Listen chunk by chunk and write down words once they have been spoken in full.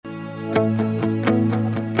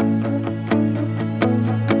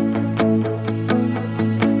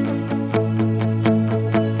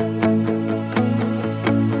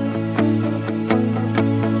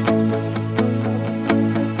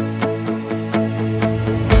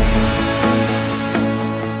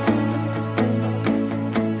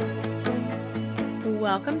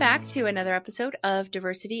welcome back to another episode of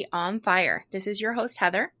Diversity on Fire. This is your host,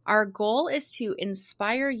 Heather. Our goal is to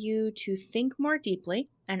inspire you to think more deeply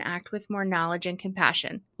and act with more knowledge and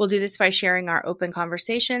compassion. We'll do this by sharing our open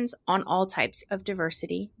conversations on all types of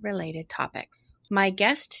diversity-related topics. My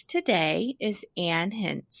guest today is Ann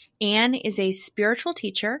Hintz. Ann is a spiritual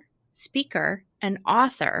teacher, speaker, and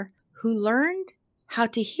author who learned how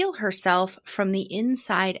to heal herself from the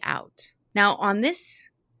inside out. Now, on this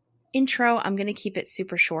intro, I'm going to keep it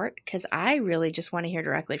super short because I really just want to hear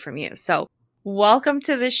directly from you. So welcome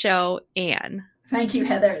to the show, Ann. Thank you,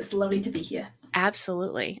 Heather. It's lovely to be here.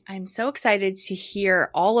 Absolutely. I'm so excited to hear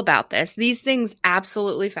all about this. These things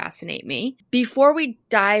absolutely fascinate me. Before we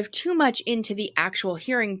dive too much into the actual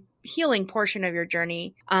healing portion of your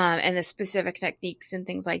journey and the specific techniques and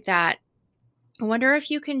things like that, I wonder if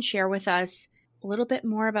you can share with us a little bit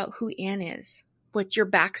more about who Ann is, what your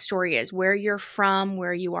backstory is, where you're from,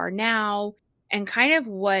 where you are now, and kind of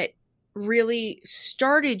what really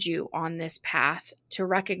started you on this path to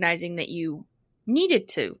recognizing that you needed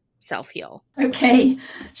to self-heal. Okay,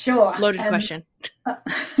 sure. Loaded question.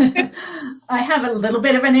 I have a little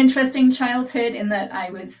bit of an interesting childhood in that I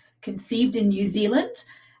was conceived in New Zealand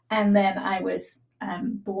and then I was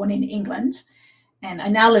born in England. And I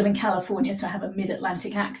now live in California, so I have a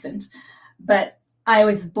mid-Atlantic accent. But I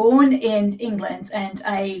was born in England and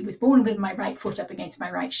I was born with my right foot up against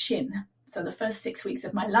my right shin. So the first 6 weeks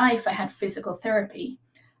of my life, I had physical therapy.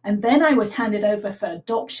 And then I was handed over for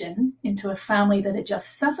adoption into a family that had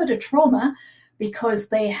just suffered a trauma because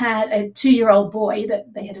they had a 2-year-old boy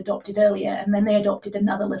that they had adopted earlier, and then they adopted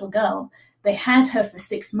another little girl. They had her for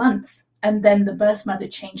 6 months, and then the birth mother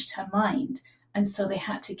changed her mind. And so they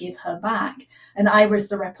had to give her back. And I was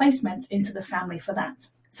the replacement into the family for that.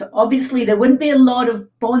 So obviously there wouldn't be a lot of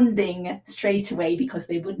bonding straight away because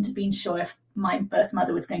they wouldn't have been sure if my birth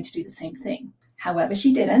mother was going to do the same thing. However,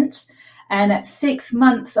 she didn't. And at 6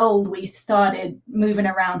 months old, we started moving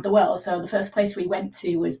around the world. So the first place we went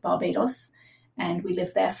to was Barbados, and we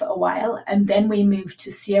lived there for a while. And then we moved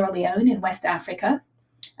to Sierra Leone in West Africa,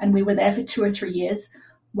 and we were there for 2 or 3 years.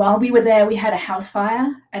 While we were there, we had a house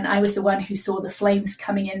fire, and I was the one who saw the flames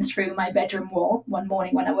coming in through my bedroom wall one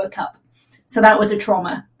morning when I woke up. So that was a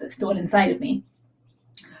trauma that stored inside of me.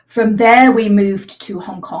 From there, we moved to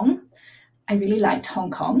Hong Kong. I really liked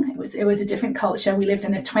Hong Kong. It was a different culture. We lived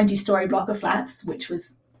in a 20-story block of flats, which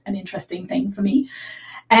was an interesting thing for me.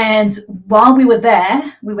 And while we were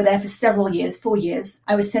there for several years, 4 years.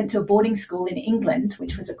 I was sent to a boarding school in England,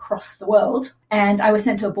 which was across the world. And I was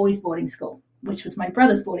sent to a boys' boarding school, which was my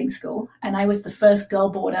brother's boarding school. And I was the first girl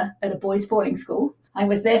boarder at a boys' boarding school. I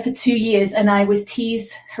was there for 2 years and I was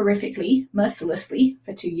teased horrifically, mercilessly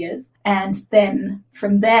for 2 years. And then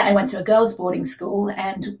from there, I went to a girls' boarding school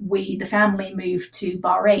and the family moved to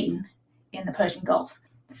Bahrain in the Persian Gulf.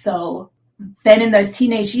 So then in those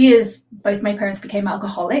teenage years, both my parents became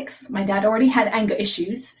alcoholics. My dad already had anger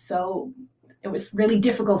issues, so it was really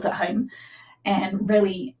difficult at home and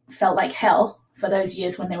really felt like hell for those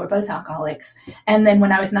years when they were both alcoholics. And then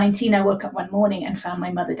when I was 19, I woke up one morning and found my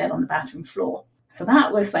mother dead on the bathroom floor. So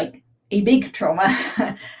that was like a big trauma.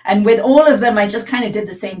 And with all of them, I just kind of did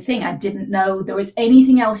the same thing. I didn't know there was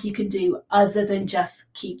anything else you could do other than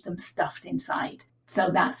just keep them stuffed inside. So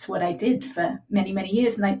that's what I did for many, many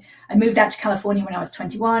years. And I moved out to California when I was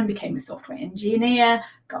 21, became a software engineer,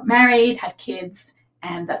 got married, had kids,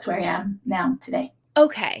 and that's where I am now today.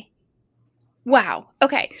 Okay. Wow.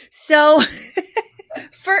 Okay. So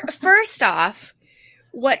first off,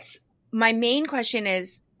 what's my main question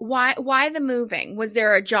is, why the moving? Was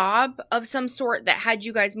there a job of some sort that had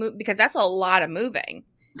you guys move? Because that's a lot of moving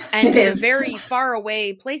and to very far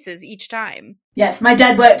away places each time. Yes, my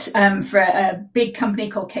dad worked for a big company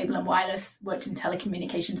called Cable and Wireless, worked in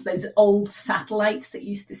telecommunications, those old satellites that you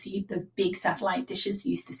used to see, those big satellite dishes you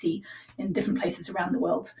used to see in different places around the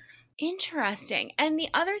world. Interesting. And the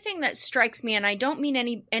other thing that strikes me, and I don't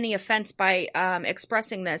mean any offense by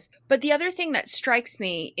expressing this, but the other thing that strikes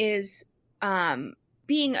me is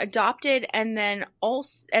being adopted and then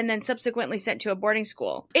subsequently sent to a boarding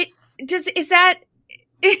school. Am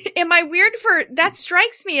I weird for that?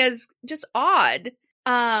 Strikes me as just odd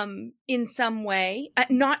in some way.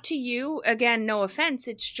 Not to you, again, no offense.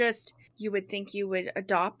 It's just you would think you would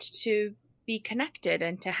adopt to be connected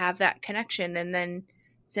and to have that connection, and then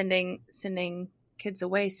sending kids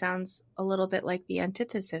away sounds a little bit like the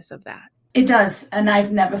antithesis of that. It does, and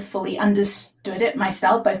I've never fully understood it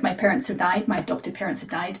myself. Both my parents have died. My adopted parents have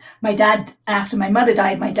died. My dad, after my mother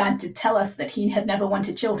died, my dad did tell us that he had never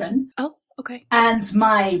wanted children. Oh, okay. And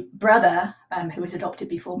my brother, who was adopted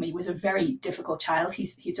before me, was a very difficult child.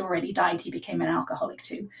 He's already died. He became an alcoholic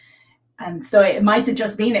too. And so it might have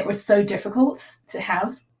just been it was so difficult to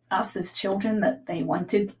have us as children that they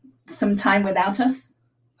wanted some time without us.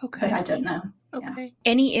 Okay. But I don't know. Okay. Yeah.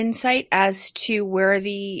 Any insight as to where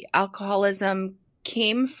the alcoholism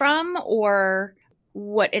came from or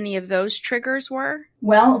what any of those triggers were?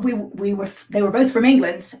 Well, they were both from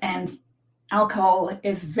England, and alcohol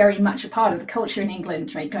is very much a part of the culture in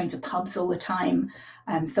England, right? Going to pubs all the time.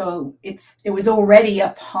 So it was already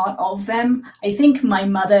a part of them. I think my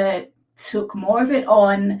mother took more of it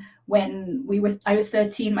on when I was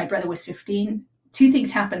 13, my brother was 15. Two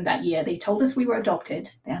things happened that year. They told us we were adopted.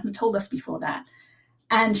 They hadn't told us before that.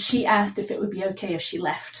 And she asked if it would be okay if she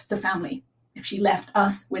left the family, if she left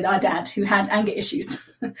us with our dad who had anger issues.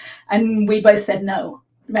 And we both said no,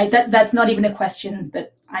 right? That's not even a question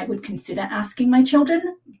that I would consider asking my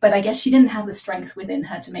children, but I guess she didn't have the strength within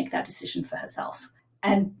her to make that decision for herself.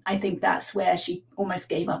 And I think that's where she almost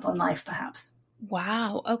gave up on life, perhaps.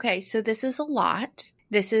 Wow. Okay. So this is a lot.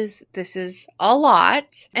 This is a lot,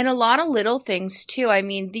 and a lot of little things too. I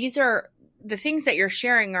mean, these are the things that you're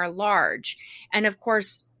sharing are large. And of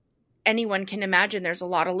course, anyone can imagine there's a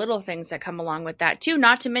lot of little things that come along with that too,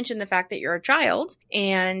 not to mention the fact that you're a child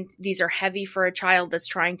and these are heavy for a child that's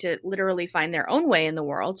trying to literally find their own way in the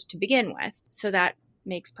world to begin with. So that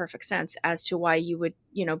makes perfect sense as to why you would,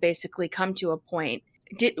 basically come to a point.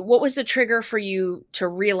 What was the trigger for you to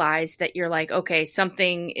realize that you're like, okay,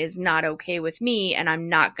 something is not okay with me and I'm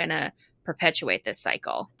not going to perpetuate this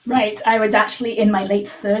cycle? Right. I was actually in my late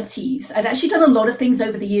 30s. I'd actually done a lot of things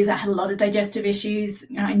over the years. I had a lot of digestive issues.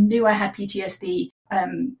 I knew I had PTSD.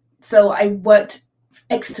 So I worked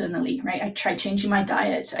externally, right? I tried changing my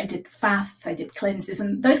diet. I did fasts. I did cleanses,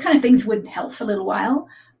 and those kind of things would help for a little while.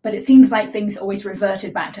 But it seems like things always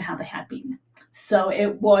reverted back to how they had been. So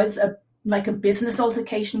it was like a business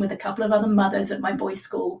altercation with a couple of other mothers at my boys'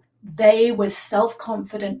 school. They were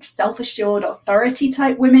self-confident, self-assured,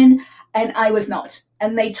 authority-type women, and I was not.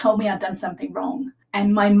 And they told me I'd done something wrong.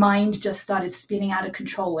 And my mind just started spinning out of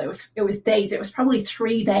control. It was days. It was probably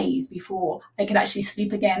 3 days before I could actually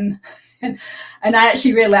sleep again. And I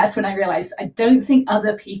actually realized I don't think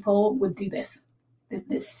other people would do this.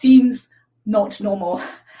 This seems not normal.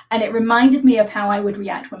 And it reminded me of how I would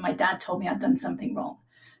react when my dad told me I'd done something wrong.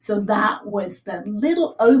 So that was the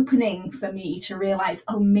little opening for me to realize,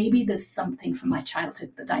 oh, maybe there's something from my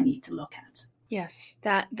childhood that I need to look at. Yes,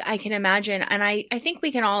 that I can imagine. And I think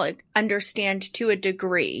we can all understand to a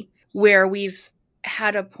degree where we've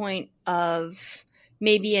had a point of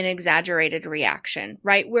maybe an exaggerated reaction,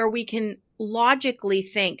 right? Where we can logically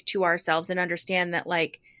think to ourselves and understand that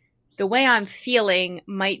like the way I'm feeling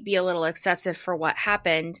might be a little excessive for what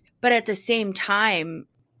happened, but at the same time,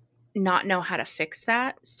 not know how to fix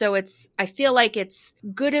that. So I feel like it's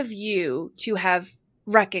good of you to have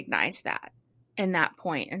recognized that in that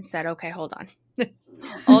point and said, okay, hold on,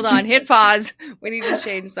 hit pause. We need to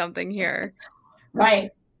change something here.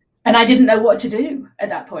 Right. And I didn't know what to do at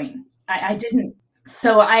that point. I didn't.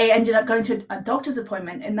 So I ended up going to a doctor's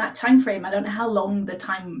appointment in that time frame. I don't know how long the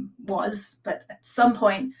time was, but at some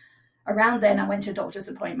point around then I went to a doctor's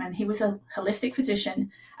appointment. He was a holistic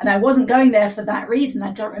physician, and I wasn't going there for that reason.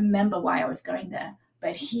 I don't remember why I was going there,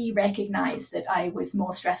 but he recognized that I was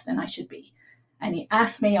more stressed than I should be. And he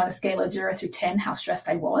asked me on a scale of 0 through 10 how stressed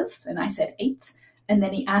I was, and I said 8. And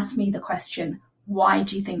then he asked me the question, why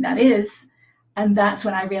do you think that is? And that's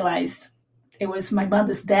when I realized it was my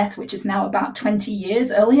mother's death, which is now about 20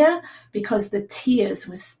 years earlier, because the tears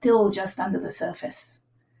were still just under the surface.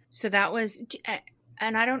 So that was,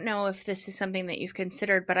 and I don't know if this is something that you've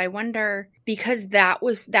considered, but I wonder, because that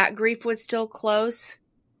grief was still close,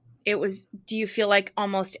 do you feel like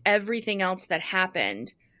almost everything else that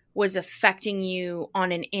happened was affecting you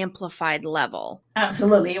on an amplified level?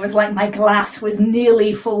 Absolutely. It was like my glass was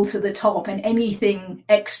nearly full to the top, and anything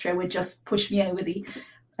extra would just push me over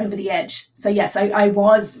the edge. So yes, I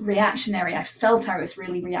was reactionary. I felt I was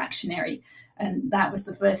really reactionary. And that was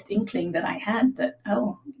the first inkling that I had that,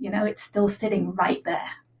 it's still sitting right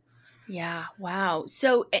there. Yeah. Wow.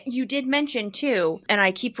 So you did mention too, and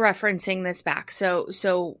I keep referencing this back.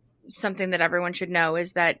 So something that everyone should know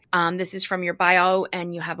is that this is from your bio,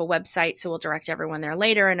 and you have a website. So we'll direct everyone there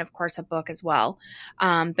later. And of course, a book as well.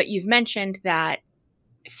 But you've mentioned that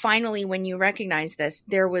finally, when you recognize this,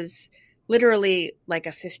 there was literally like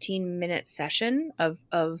a 15-minute session of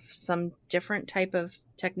some different type of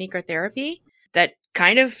technique or therapy that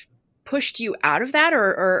kind of pushed you out of that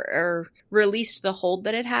or released the hold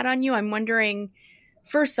that it had on you. I'm wondering,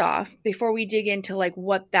 first off, before we dig into like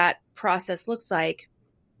what that process looks like,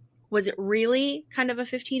 was it really kind of a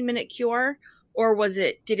 15-minute cure, or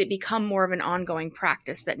did it become more of an ongoing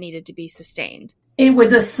practice that needed to be sustained? It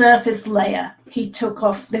was a surface layer. He took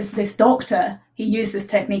off this doctor. He used this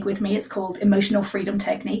technique with me. It's called emotional freedom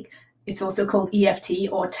technique. It's also called EFT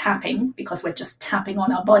or tapping, because we're just tapping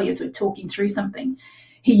on our body as we're talking through something.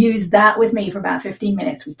 He used that with me for about 15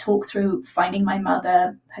 minutes. We talked through finding my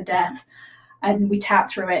mother, her death, and we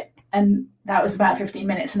tapped through it. And that was about 15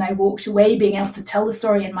 minutes. And I walked away being able to tell the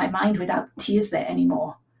story in my mind without tears there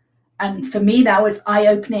anymore. And for me, that was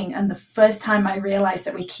eye-opening. And the first time I realized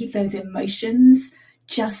that we keep those emotions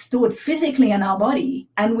just stored physically in our body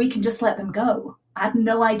and we can just let them go. I had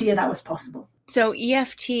no idea that was possible. So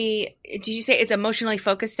EFT, did you say it's emotionally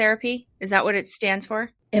focused therapy? Is that what it stands for?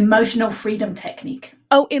 Emotional freedom technique.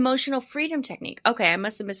 Oh, emotional freedom technique. Okay, I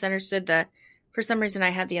must have misunderstood for some reason I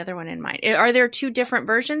had the other one in mind. Are there two different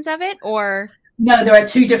versions of it or? No, there are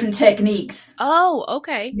two different techniques. Oh,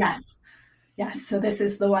 okay. Yes. So this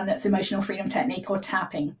is the one that's emotional freedom technique or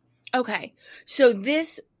tapping. Okay. So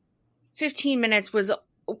this 15 minutes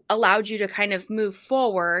allowed you to kind of move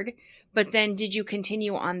forward, but then did you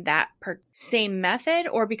continue on that same method?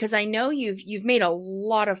 Or because I know you've made a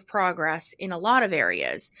lot of progress in a lot of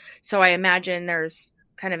areas. So I imagine there's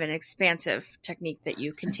kind of an expansive technique that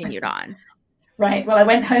you continued on. Right. Well, I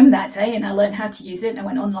went home that day and I learned how to use it. I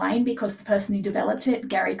went online because the person who developed it,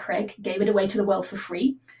 Gary Craig, gave it away to the world for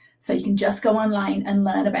free. So you can just go online and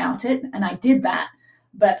learn about it. And I did that.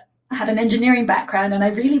 But I had an engineering background and I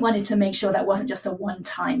really wanted to make sure that wasn't just a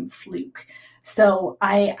one-time fluke. So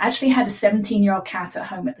I actually had a 17-year-old cat at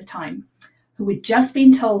home at the time who had just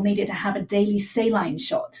been told needed to have a daily saline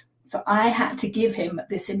shot. So I had to give him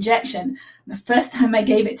this injection. The first time I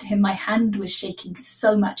gave it to him, my hand was shaking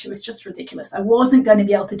so much. It was just ridiculous. I wasn't going to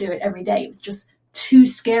be able to do it every day. It was just too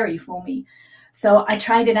scary for me. So I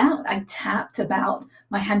tried it out. I tapped about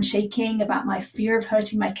my hand shaking, about my fear of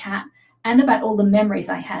hurting my cat, and about all the memories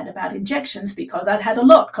I had about injections, because I'd had a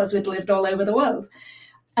lot because we'd lived all over the world.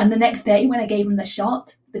 And the next day when I gave him the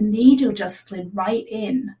shot, the needle just slid right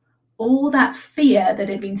in. All that fear that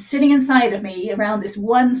had been sitting inside of me around this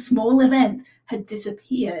one small event had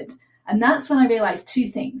disappeared. And that's when I realized two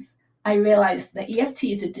things. I realized that EFT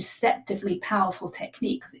is a deceptively powerful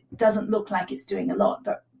technique because it doesn't look like it's doing a lot,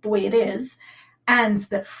 but boy, it is. And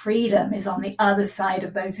that freedom is on the other side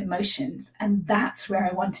of those emotions. And that's where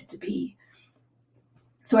I wanted to be.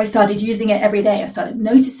 So I started using it every day. I started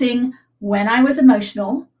noticing when I was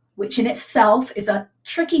emotional, which in itself is a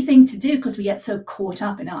tricky thing to do because we get so caught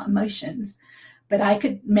up in our emotions. But I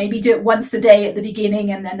could maybe do it once a day at the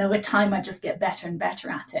beginning, and then over time I just get better and better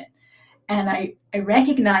at it. And I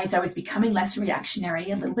recognized I was becoming less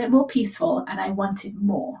reactionary, a little bit more peaceful, and I wanted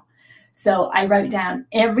more. So I wrote down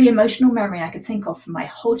every emotional memory I could think of from my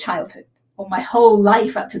whole childhood or my whole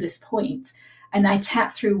life up to this point. And I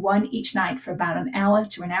tapped through one each night for about an hour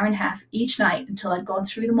to an hour and a half each night until I'd gone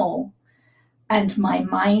through them all. And my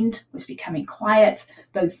mind was becoming quiet.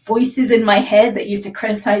 Those voices in my head that used to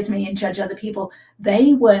criticize me and judge other people,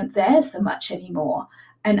 they weren't there so much anymore.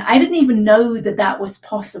 And I didn't even know that that was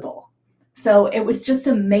possible. So it was just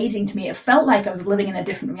amazing to me. It felt like I was living in a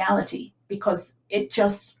different reality because it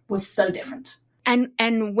just was so different. And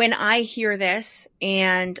when I hear this,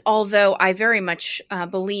 and although I very much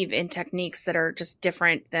believe in techniques that are just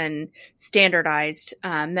different than standardized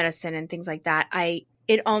medicine and things like that,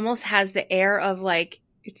 it almost has the air of like,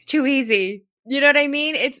 it's too easy. You know what I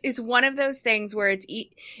mean? It's one of those things where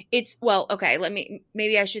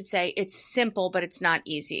maybe I should say it's simple, but it's not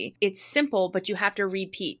easy. It's simple, but you have to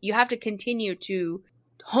repeat. You have to continue to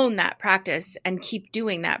hone that practice and keep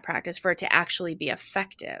doing that practice for it to actually be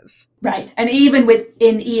effective. Right. And even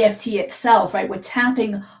within EFT itself, right, we're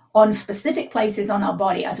tapping on specific places on our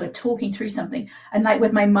body as we're talking through something. And like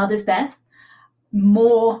with my mother's death,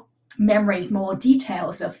 more memories, more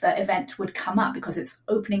details of the event would come up because it's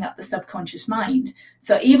opening up the subconscious mind.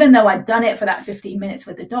 So even though I'd done it for that 15 minutes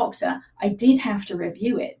with the doctor, I did have to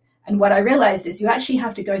review it. And what I realized is you actually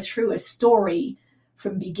have to go through a story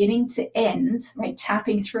from beginning to end, right?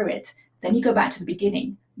 Tapping through it. Then you go back to the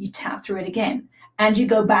beginning, you tap through it again, and you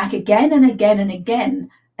go back again and again and again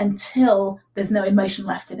until there's no emotion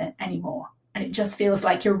left in it anymore. And it just feels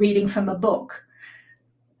like you're reading from a book.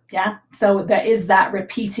 Yeah. So there is that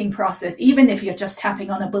repeating process, even if you're just tapping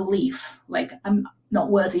on a belief, like I'm not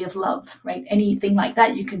worthy of love, right? Anything like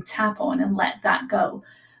that, you can tap on and let that go.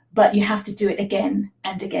 But you have to do it again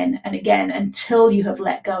and again and again until you have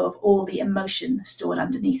let go of all the emotion stored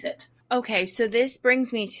underneath it. Okay. So this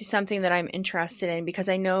brings me to something that I'm interested in, because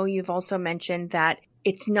I know you've also mentioned that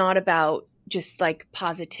it's not about just like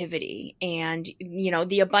positivity and,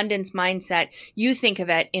 the abundance mindset. You think of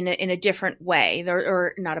it in a different way,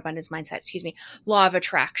 or not abundance mindset, law of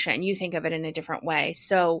attraction. You think of it in a different way.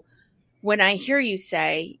 So when I hear you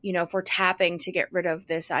say, if we're tapping to get rid of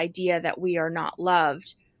this idea that we are not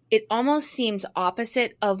loved, it almost seems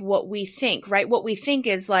opposite of what we think, right? What we think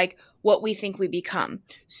is like what we think we become.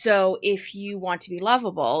 So if you want to be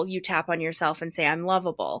lovable, you tap on yourself and say, I'm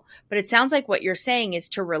lovable. But it sounds like what you're saying is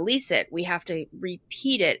to release it, we have to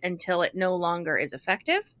repeat it until it no longer is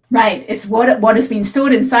effective. Right. It's what has been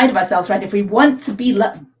stored inside of ourselves, right? If we want to be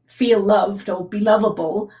feel loved or be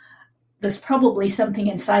lovable, there's probably something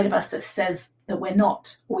inside of us that says that we're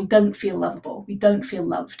not, or we don't feel lovable, we don't feel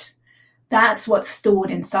loved. That's what's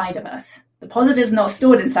stored inside of us. The positive's not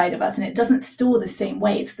stored inside of us, and it doesn't store the same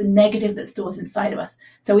way. It's the negative that stores inside of us.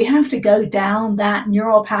 So we have to go down that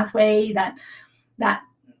neural pathway, that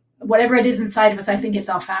whatever it is inside of us. I think it's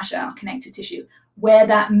our fascia, our connective tissue, where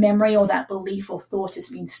that memory or that belief or thought has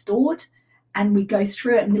been stored. And we go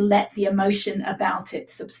through it and we let the emotion about it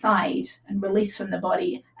subside and release from the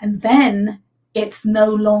body. And then it's no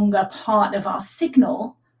longer part of our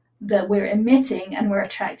signal that we're emitting and we're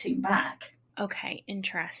attracting back. Okay,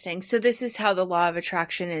 interesting. So this is how the law of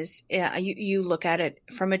attraction is, you look at it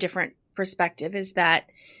from a different perspective, is that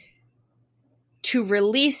to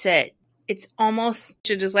release it, it's almost,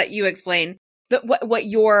 to just let you explain what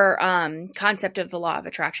your concept of the law of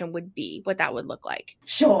attraction would be, what that would look like.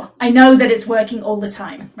 Sure. I know that it's working all the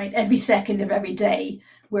time, right? Every second of every day,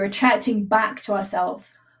 we're attracting back to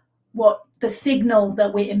ourselves what the signal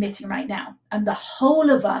that we're emitting right now. And the whole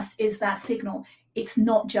of us is that signal. It's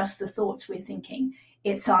not just the thoughts we're thinking.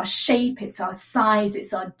 It's our shape, it's our size,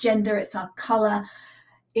 it's our gender, it's our color.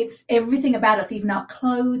 It's everything about us, even our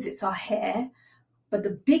clothes, it's our hair. But the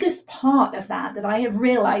biggest part of that I have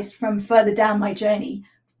realized from further down my journey,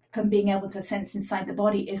 from being able to sense inside the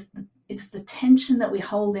body, is it's the tension that we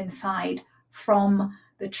hold inside from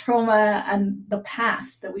the trauma and the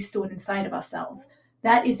past that we stored inside of ourselves.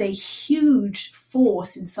 That is a huge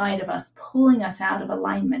force inside of us, pulling us out of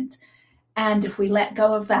alignment. And if we let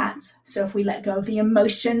go of that, so if we let go of the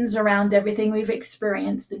emotions around everything we've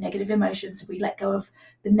experienced, the negative emotions, if we let go of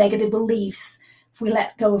the negative beliefs, if we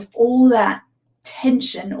let go of all that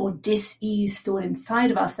tension or dis-ease stored inside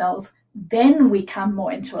of ourselves, then we come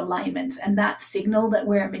more into alignment. And that signal that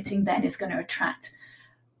we're emitting then is going to attract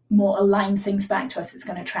more aligned things back to us. It's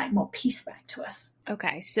going to attract more peace back to us.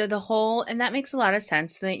 Okay. So and that makes a lot of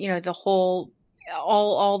sense that, the whole,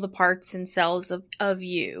 all the parts and cells of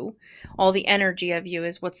you, all the energy of you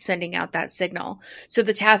is what's sending out that signal. So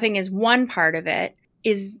the tapping is one part of it,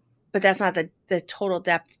 but that's not the total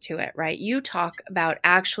depth to it, right? You talk about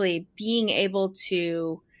actually being able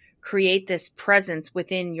to create this presence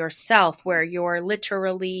within yourself where you're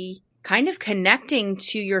literally kind of connecting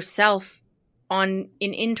to yourself on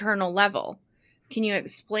an internal level. Can you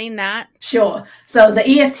explain that? Sure. So the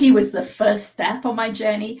EFT was the first step on my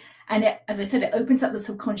journey. And as I said, it opens up the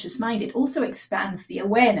subconscious mind. It also expands the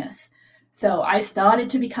awareness. So I started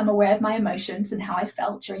to become aware of my emotions and how I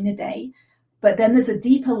felt during the day. But then there's a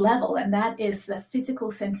deeper level, and that is the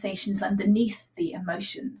physical sensations underneath the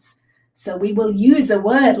emotions. So we will use a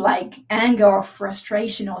word like anger or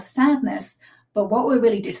frustration or sadness, but what we're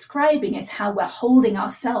really describing is how we're holding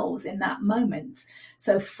ourselves in that moment.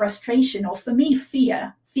 So frustration, or for me,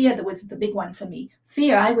 fear that was the big one for me.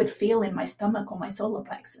 Fear I would feel in my stomach or my solar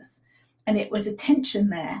plexus, and it was a tension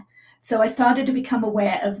there. So I started to become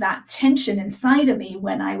aware of that tension inside of me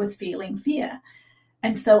when I was feeling fear.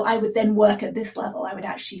 And so I would then work at this level. I would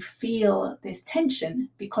actually feel this tension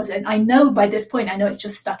because I know by this point, I know it's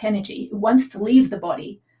just stuck energy. It wants to leave the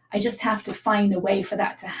body. I just have to find a way for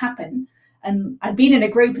that to happen. And I've been in a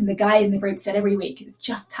group, and the guy in the group said every week, you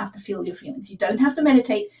just have to feel your feelings. You don't have to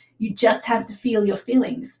meditate. You just have to feel your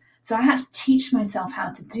feelings. So I had to teach myself how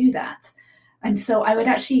to do that. And so I would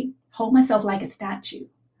actually hold myself like a statue.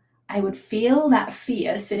 I would feel that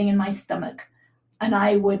fear sitting in my stomach, and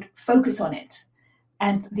I would focus on it.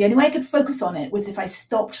 And the only way I could focus on it was if I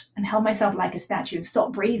stopped and held myself like a statue and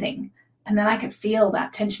stopped breathing. And then I could feel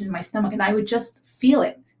that tension in my stomach, and I would just feel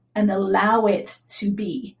it and allow it to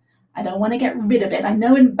be. I don't want to get rid of it. I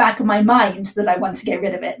know in the back of my mind that I want to get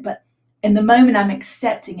rid of it, but in the moment I'm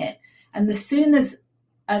accepting it. And as soon as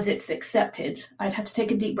it's accepted, I'd have to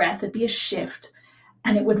take a deep breath. There'd be a shift,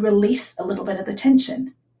 and it would release a little bit of the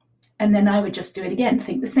tension. And then I would just do it again.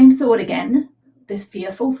 Think the same thought again, this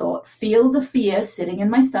fearful thought, feel the fear sitting in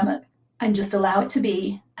my stomach, and just allow it to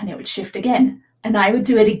be, and it would shift again. And I would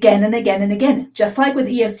do it again and again and again, just like with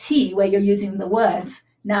EFT, where you're using the words.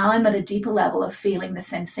 Now I'm at a deeper level of feeling the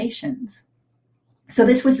sensations. So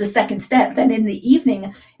this was the second step. Then in the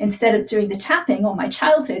evening, instead of doing the tapping on my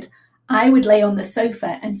childhood, I would lay on the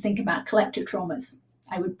sofa and think about collective traumas.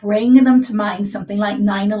 I would bring them to mind, something like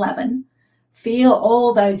 9/11, feel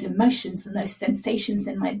all those emotions and those sensations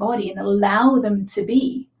in my body and allow them to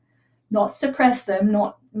be, not suppress them,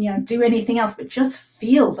 not, do anything else, but just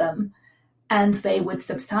feel them, and they would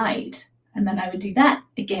subside. And then I would do that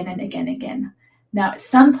again and again and again. Now, at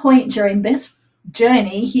some point during this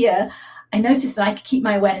journey here, I noticed that I could keep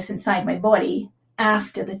my awareness inside my body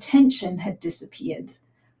after the tension had disappeared,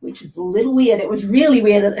 which is a little weird. It was really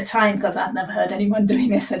weird at the time because I'd never heard anyone doing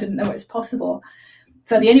this. I didn't know it was possible.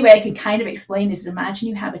 So the only way I can kind of explain is, imagine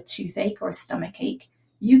you have a toothache or a stomach ache.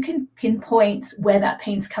 You can pinpoint where that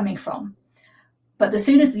pain's coming from. But as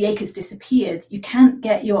soon as the ache has disappeared, you can't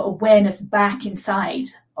get your awareness back inside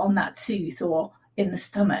on that tooth or in the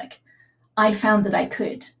stomach. I found that I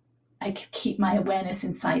could keep my awareness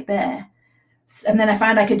inside there. And then I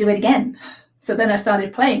found I could do it again. So then I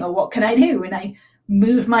started playing, what can I do? And I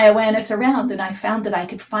moved my awareness around, and I found that I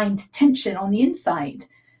could find tension on the inside.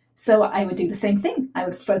 So I would do the same thing. I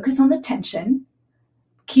would focus on the tension,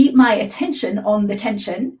 keep my attention on the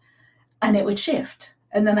tension, and it would shift.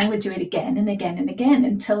 And then I would do it again and again and again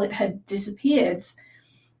until it had disappeared.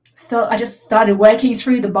 So I just started working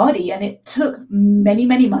through the body, and it took many,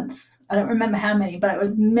 many months. I don't remember how many, but it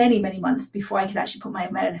was many, many months before I could actually put my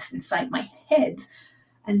awareness inside my head.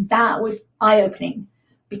 And that was eye-opening,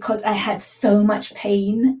 because I had so much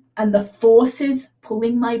pain, and the forces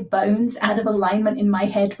pulling my bones out of alignment in my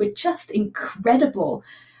head were just incredible.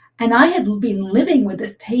 And I had been living with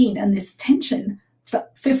this pain and this tension for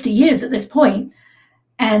 50 years at this point,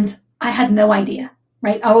 and I had no idea,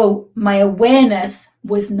 right? My awareness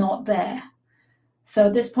was not there. So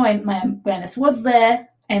at this point, my awareness was there,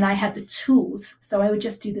 and I had the tools. So I would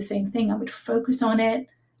just do the same thing. I would focus on it,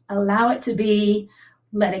 allow it to be,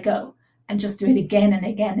 let it go, and just do it again and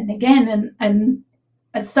again and again. And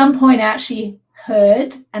at some point, I actually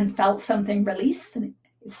heard and felt something release, and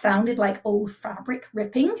it sounded like old fabric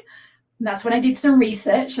ripping. And that's when I did some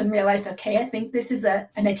research and realized, okay, I think this is an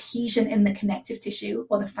adhesion in the connective tissue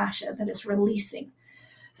or the fascia that is releasing.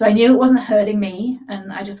 So I knew it wasn't hurting me,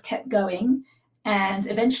 and I just kept going. And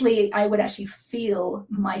eventually I would actually feel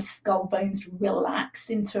my skull bones relax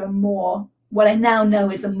into what I now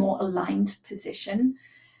know is a more aligned position.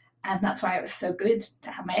 And that's why it was so good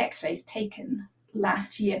to have my x-rays taken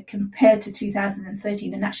last year compared to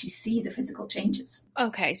 2013 and actually see the physical changes.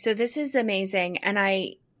 Okay, so this is amazing. And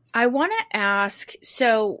I want to ask,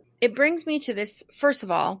 so it brings me to this, first of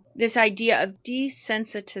all, this idea of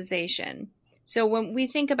desensitization. So when we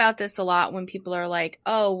think about this a lot, when people are like,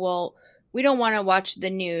 oh, well, we don't want to watch the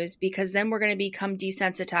news because then we're going to become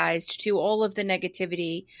desensitized to all of the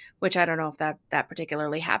negativity, which I don't know if that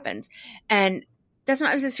particularly happens. And that's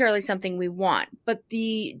not necessarily something we want. But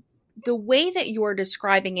the way that you're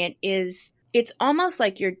describing it is, it's almost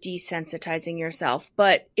like you're desensitizing yourself,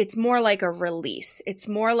 but it's more like a release. It's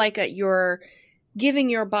more like you're giving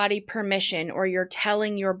your body permission, or you're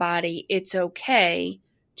telling your body it's okay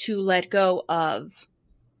to let go of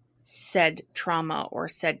said trauma or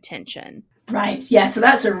said tension. Right. Yeah. So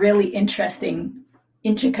that's a really interesting,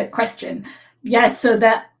 intricate question. Yeah. So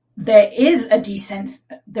that there is a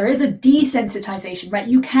desensitization, right?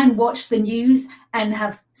 You can watch the news and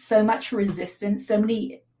have so much resistance, so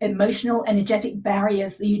many emotional, energetic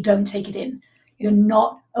barriers that you don't take it in. You're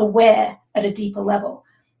not aware at a deeper level.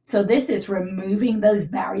 So this is removing those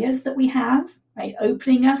barriers that we have, right?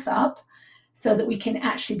 Opening us up so that we can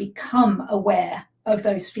actually become aware of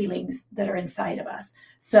those feelings that are inside of us.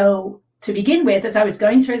 So to begin with, as I was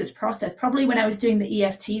going through this process, probably when I was doing the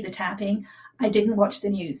EFT, the tapping, I didn't watch the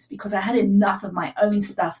news because I had enough of my own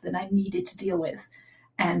stuff that I needed to deal with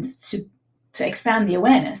and to expand the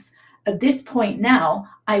awareness. At this point now,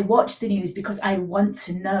 I watch the news because I want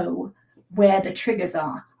to know where the triggers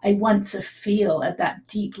are. I want to feel at that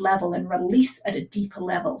deep level and release at a deeper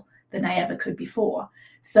level than I ever could before.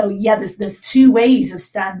 So yeah, there's two ways of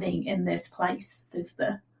standing in this place. There's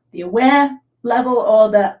the aware level or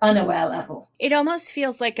the unaware level. It almost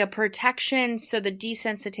feels like a protection. So the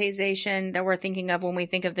desensitization that we're thinking of when we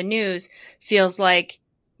think of the news feels like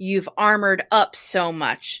you've armored up so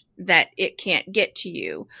much that it can't get to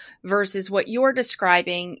you, versus what you're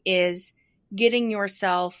describing is getting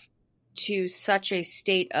yourself to such a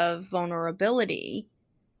state of vulnerability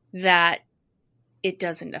that it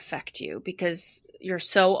doesn't affect you because you're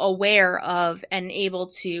so aware of and able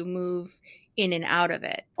to move in and out of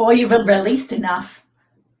it. Or you've released enough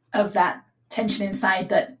of that tension inside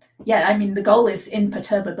that, yeah, I mean, the goal is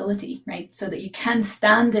imperturbability, right? So that you can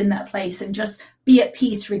stand in that place and just be at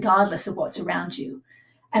peace regardless of what's around you.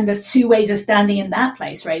 And there's two ways of standing in that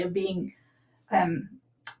place, right? Of being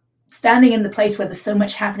standing in the place where there's so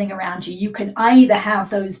much happening around you. You can either have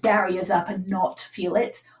those barriers up and not feel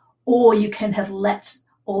it, or you can have let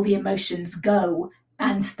all the emotions go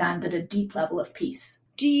and stand at a deep level of peace.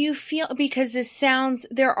 Do you feel, because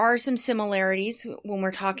there are some similarities when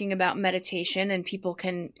we're talking about meditation, and people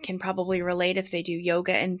can probably relate if they do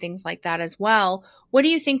yoga and things like that as well. What do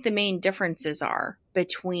you think the main differences are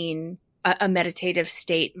between a meditative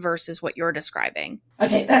state versus what you're describing?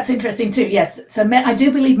 Okay, that's interesting too. Yes. So I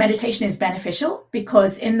do believe meditation is beneficial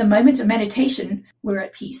because in the moment of meditation, we're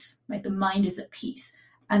at peace, right? The mind is at peace.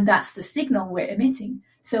 And that's the signal we're emitting.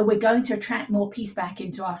 So we're going to attract more peace back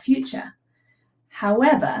into our future.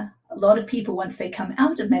 However, a lot of people, once they come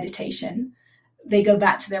out of meditation, they go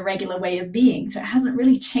back to their regular way of being. So it hasn't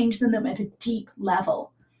really changed them at a deep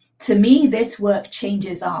level. To me, this work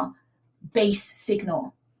changes our base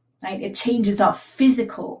signal, right? It changes our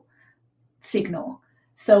physical signal.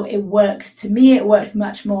 So it works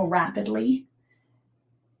much more rapidly,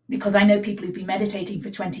 because I know people who've been meditating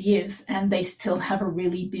for 20 years and they still have a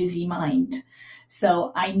really busy mind.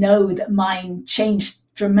 So I know that mine changed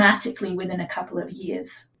dramatically within a couple of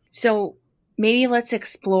years. So maybe let's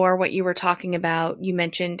explore what you were talking about. You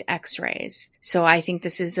mentioned x-rays. So I think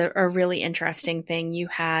this is a really interesting thing. You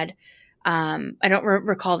had, I don't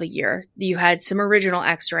recall the year, you had some original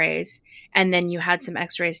x-rays, and then you had some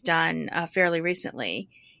x-rays done fairly recently.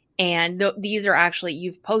 And these are actually,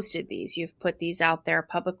 you've posted these, you've put these out there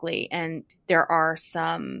publicly, and there are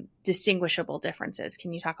some distinguishable differences.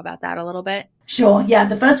 Can you talk about that a little bit? Sure. Yeah.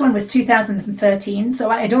 The first one was 2013.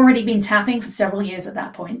 So I had already been tapping for several years at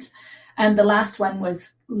that point. And the last one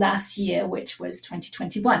was last year, which was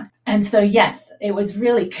 2021. And so, yes, it was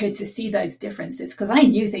really good to see those differences, because I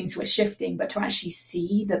knew things were shifting, but to actually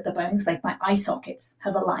see that the bones, like my eye sockets,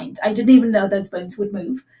 have aligned. I didn't even know those bones would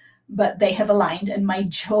move, but they have aligned, and my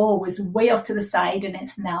jaw was way off to the side and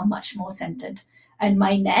it's now much more centered. And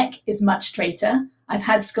my neck is much straighter. I've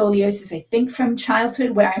had scoliosis, I think, from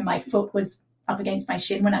childhood, where my foot was up against my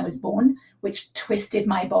shin when I was born, which twisted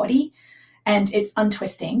my body. And it's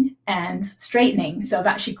untwisting and straightening. So I've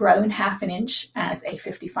actually grown 1/2 inch as a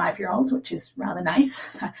 55-year-old, which is rather nice.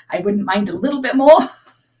 I wouldn't mind a little bit more.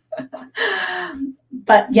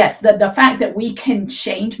 But yes, the fact that we can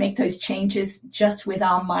make those changes just with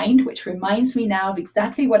our mind, which reminds me now of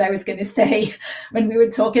exactly what I was going to say when we were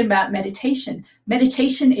talking about meditation.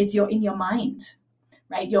 Meditation is you're in your mind,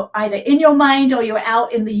 right? You're either in your mind or you're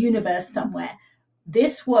out in the universe somewhere.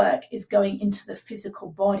 This work is going into the physical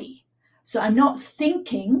body. So I'm not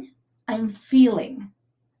thinking, I'm feeling.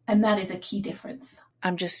 And that is a key difference.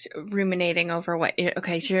 I'm just ruminating over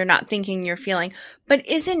okay, so you're not thinking, you're feeling. But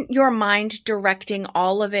isn't your mind directing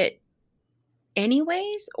all of it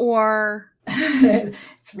anyways, or?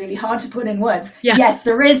 It's really hard to put in words. Yeah. Yes,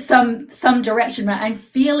 there is some direction, right? I'm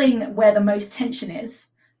feeling where the most tension is.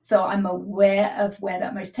 So I'm aware of where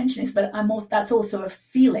that most tension is, but that's also a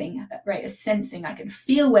feeling, right? A sensing. I can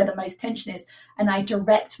feel where the most tension is, and I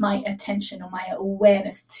direct my attention or my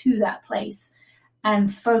awareness to that place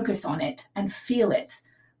and focus on it and feel it.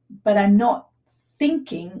 But I'm not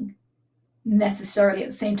thinking necessarily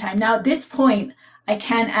at the same time. Now, at this point, I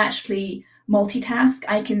can actually multitask.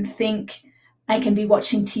 I can think, I can be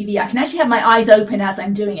watching TV. I can actually have my eyes open as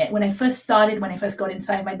I'm doing it. When I first got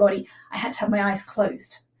inside my body, I had to have my eyes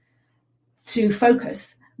closed to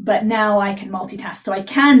focus. But now I can multitask. So I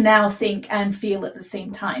can now think and feel at the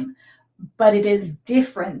same time. But it is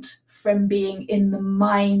different from being in the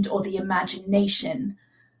mind or the imagination.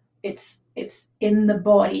 It's in the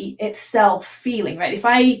body itself feeling, right? If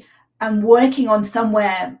I am working on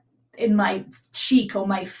somewhere in my cheek or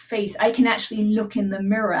my face, I can actually look in the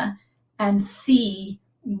mirror and see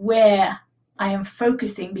where I am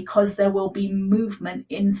focusing, because there will be movement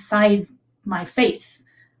inside my face,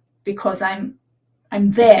 because I'm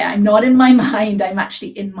there. I'm not in my mind. I'm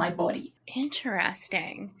actually in my body.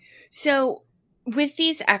 Interesting. So with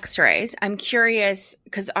these x-rays, I'm curious,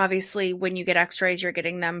 because obviously when you get x-rays, you're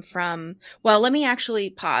getting them from, well, let me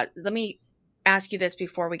actually pause. Let me ask you this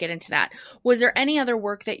before we get into that. Was there any other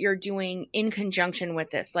work that you're doing in conjunction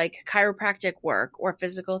with this, like chiropractic work or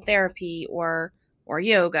physical therapy or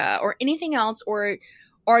yoga or anything else? Or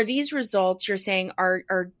are these results you're saying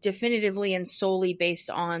are definitively and solely based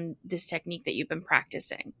on this technique that you've been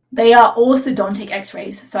practicing? They are orthodontic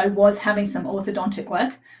x-rays. So I was having some orthodontic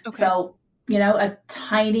work. Okay. So, a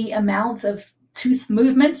tiny amount of tooth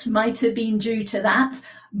movement might have been due to that.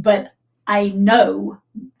 But I know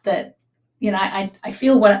that, I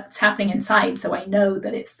feel what's happening inside. So I know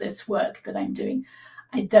that it's this work that I'm doing.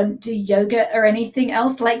 I don't do yoga or anything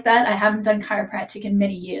else like that. I haven't done chiropractic in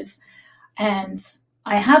many years. And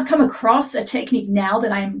I have come across a technique now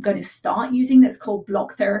that I'm going to start using that's called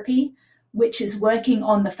block therapy, which is working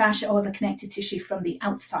on the fascia or the connective tissue from the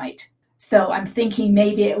outside. So I'm thinking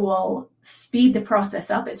maybe it will speed the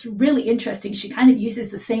process up. It's really interesting. She kind of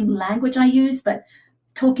uses the same language I use, but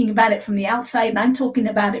talking about it from the outside, and I'm talking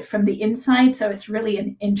about it from the inside. So it's really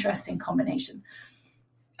an interesting combination.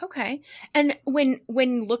 Okay. And when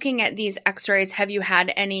looking at these x-rays, have you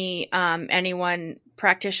had anyone,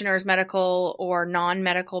 practitioners, medical or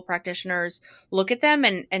non-medical practitioners, look at them?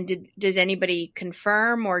 And does anybody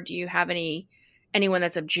confirm, or do you have anyone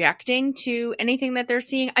that's objecting to anything that they're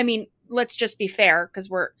seeing? I mean, let's just be fair, because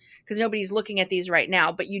nobody's looking at these right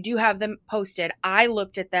now, but you do have them posted. I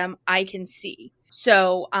looked at them. I can see.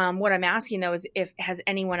 So what I'm asking, though, is has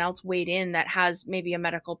anyone else weighed in that has maybe a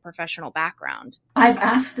medical professional background? I've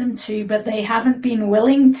asked them to, but they haven't been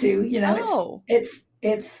willing to. It's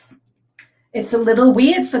a little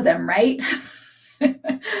weird for them, right?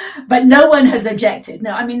 But no one has objected.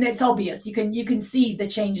 No, I mean, it's obvious. You can see the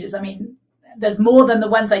changes. I mean, there's more than the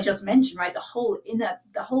ones I just mentioned, right? The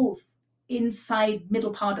whole inside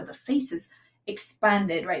middle part of the face is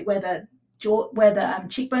expanded, right? Where the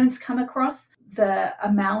cheekbones come across, the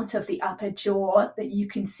amount of the upper jaw that you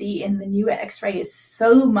can see in the newer X-ray is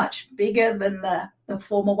so much bigger than the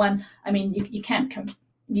former one. I mean, you can't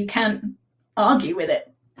argue with it.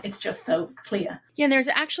 It's just so clear. Yeah, and there's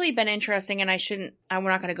actually been interesting, and we're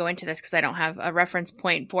not going to go into this because I don't have a reference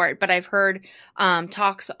point for it, but I've heard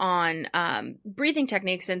talks on breathing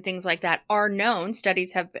techniques and things like that are known.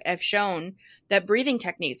 Studies have shown that breathing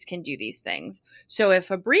techniques can do these things. So if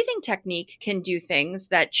a breathing technique can do things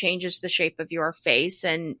that changes the shape of your face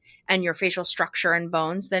and your facial structure and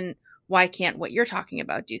bones, then why can't what you're talking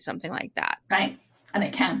about do something like that? Right. And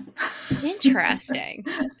it can. Interesting.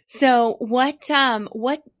 So what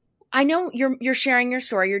I know you're sharing your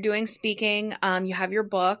story, you're doing speaking, you have your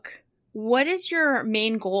book. What is your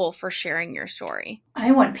main goal for sharing your story?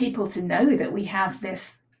 I want people to know that we have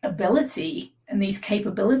this ability and these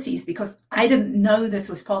capabilities, because I didn't know this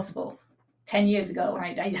was possible 10 years ago,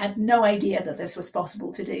 right? I had no idea that this was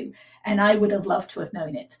possible to do, and I would have loved to have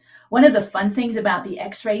known it. One of the fun things about the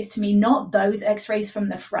X-rays to me, not those X-rays from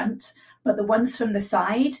the front, but the ones from the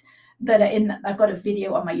side that are I've got a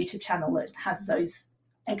video on my YouTube channel that has those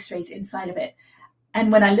X-rays inside of it.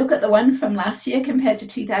 And when I look at the one from last year compared to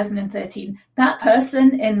 2013, that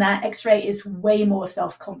person in that X-ray is way more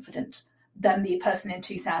self-confident than the person in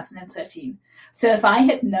 2013. So if I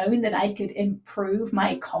had known that I could improve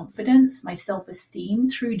my confidence, my self-esteem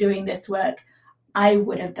through doing this work, I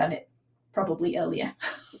would have done it probably earlier.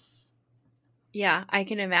 Yeah, I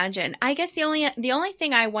can imagine. I guess the only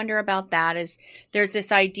thing I wonder about that is there's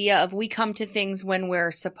this idea of we come to things when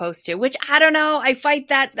we're supposed to, which I don't know. I fight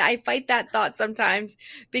that thought sometimes,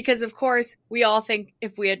 because of course we all think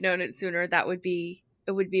if we had known it sooner, it would be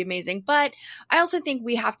amazing. But I also think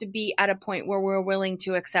we have to be at a point where we're willing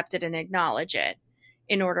to accept it and acknowledge it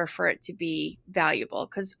in order for it to be valuable.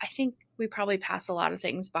 Because I think we probably pass a lot of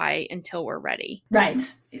things by until we're ready. Right.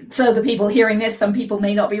 So the people hearing this, some people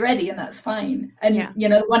may not be ready, and that's fine. And,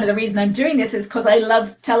 one of the reasons I'm doing this is because I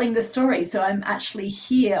love telling the story. So I'm actually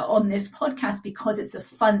here on this podcast because it's a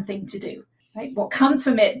fun thing to do. Right? What comes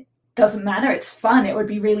from it doesn't matter. It's fun. It would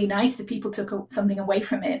be really nice if people took something away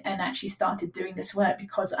from it and actually started doing this work,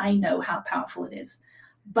 because I know how powerful it is.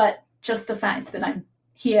 But just the fact that I'm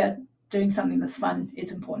here doing something that's fun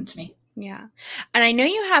is important to me. Yeah. And I know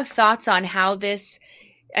you have thoughts on how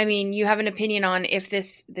you have an opinion on if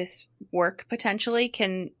this work potentially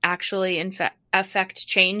can actually affect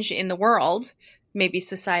change in the world, maybe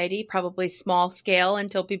society, probably small scale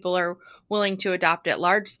until people are willing to adopt it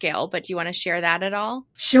large scale. But do you want to share that at all?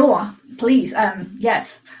 Sure, please.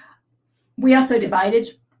 Yes. We are so divided,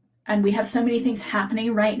 and we have so many things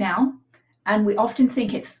happening right now, and we often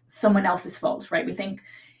think it's someone else's fault, right? We think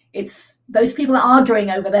it's those people are arguing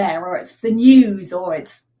over there, or it's the news, or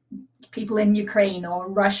it's people in Ukraine or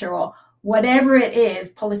Russia, or whatever it is,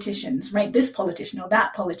 politicians, right? This politician or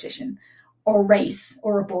that politician, or race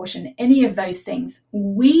or abortion, any of those things.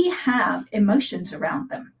 We have emotions around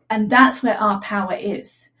them. And that's where our power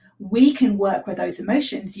is. We can work with those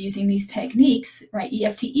emotions using these techniques, right?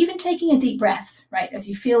 EFT, even taking a deep breath, right? As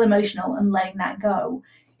you feel emotional and letting that go,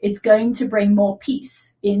 it's going to bring more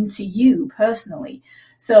peace into you personally.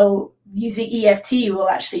 So using EFT will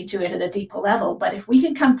actually do it at a deeper level. But if we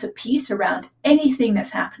can come to peace around anything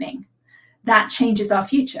that's happening, that changes our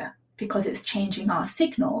future, because it's changing our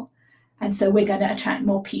signal. And so we're going to attract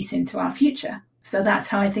more peace into our future. So that's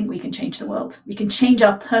how I think we can change the world. We can change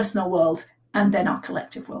our personal world and then our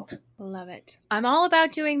collective world. Love it. I'm all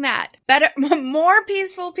about doing that. Better, more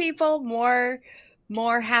peaceful people,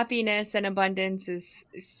 more happiness and abundance is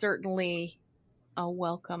certainly a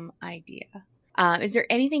welcome idea. Is there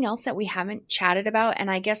anything else that we haven't chatted about? And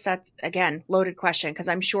I guess that's, again, loaded question because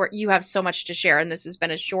I'm sure you have so much to share and this has been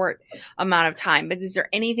a short amount of time. But is there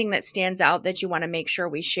anything that stands out that you want to make sure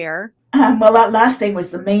we share? Well, that last thing was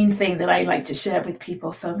the main thing that I like to share with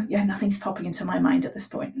people. So yeah, nothing's popping into my mind at this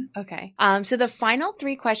point. Okay. So the final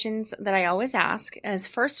 3 questions that I always ask is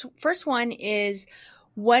first one is,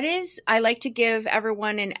 I like to give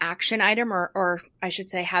everyone an action item, or I should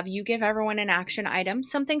say, have you give everyone an action item,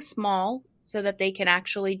 something small so that they can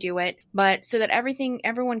actually do it, but so that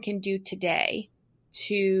everyone can do today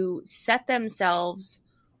to set themselves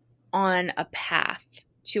on a path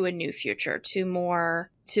to a new future, to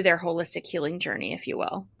their holistic healing journey, if you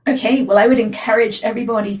will. Okay, well, I would encourage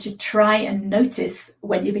everybody to try and notice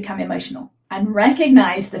when you become emotional and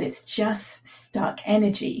recognize that it's just stuck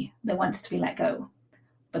energy that wants to be let go.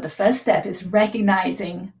 But the first step is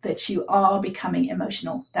recognizing that you are becoming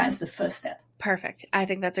emotional. That is the first step. Perfect. I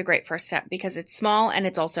think that's a great first step because it's small and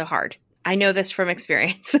it's also hard. I know this from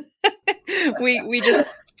experience. we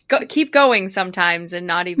just keep going sometimes and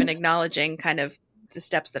not even acknowledging kind of the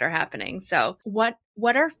steps that are happening. So what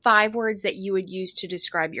are 5 words that you would use to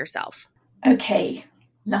describe yourself? Okay.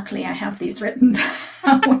 Luckily, I have these written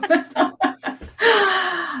down.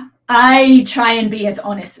 I try and be as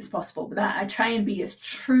honest as possible with that. I try and be as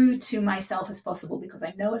true to myself as possible because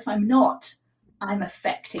I know if I'm not, I'm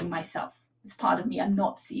affecting myself. It's part of me I'm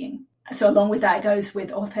not seeing. So along with that goes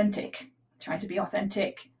with authentic. Try to be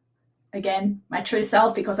authentic. Again, my true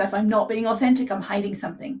self, because if I'm not being authentic, I'm hiding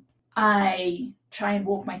something. I try and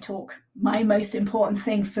walk my talk. My most important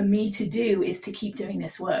thing for me to do is to keep doing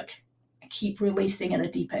this work. I keep releasing at a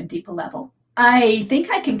deeper and deeper level. I think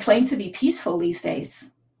I can claim to be peaceful these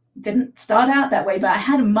days. Didn't start out that way, but I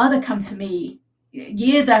had a mother come to me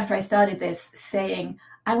years after I started this saying,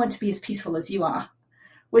 I want to be as peaceful as you are,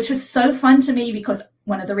 which was so fun to me because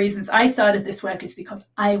one of the reasons I started this work is because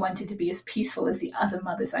I wanted to be as peaceful as the other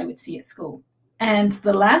mothers I would see at school. And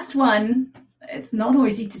the last one, it's not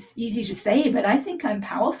always easy to say, but I think I'm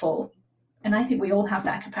powerful. And I think we all have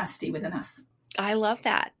that capacity within us. I love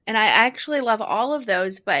that. And I actually love all of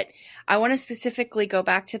those, but I want to specifically go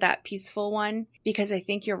back to that peaceful one because I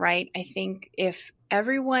think you're right. I think if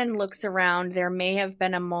everyone looks around, there may have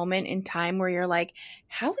been a moment in time where you're like,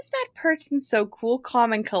 how is that person so cool,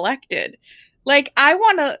 calm, and collected? Like, I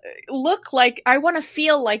want to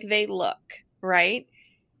feel like they look, right?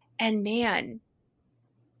 And man,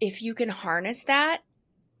 if you can harness that,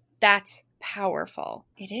 that's powerful.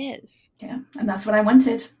 It is. Yeah. And that's what I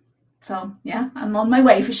wanted. So yeah, I'm on my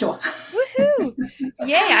way for sure. Woohoo!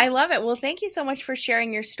 Yay, I love it. Well, thank you so much for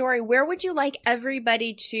sharing your story. Where would you like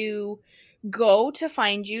everybody to go to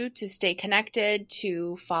find you, to stay connected,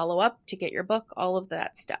 to follow up, to get your book, all of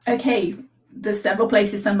that stuff? Okay, there's several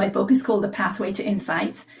places, and my book is called The Pathway to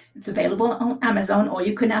Insight. It's available on Amazon, or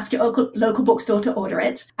you can ask your local bookstore to order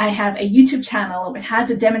it. I have a YouTube channel which has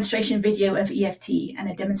a demonstration video of EFT and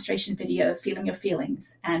a demonstration video of feeling your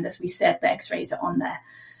feelings. And as we said, the x-rays are on there.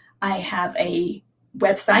 I have a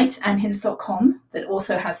website, annehinds.com, that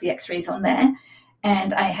also has the x-rays on there.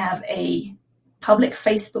 And I have a public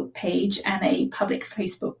Facebook page and a public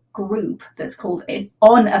Facebook group that's called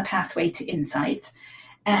On a Pathway to Insight.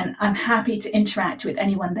 And I'm happy to interact with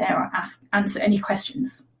anyone there or answer any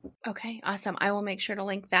questions. Okay, awesome. I will make sure to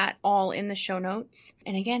link that all in the show notes.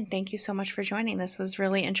 And again, thank you so much for joining. This was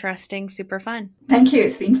really interesting, super fun. Thank you.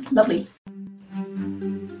 It's been lovely.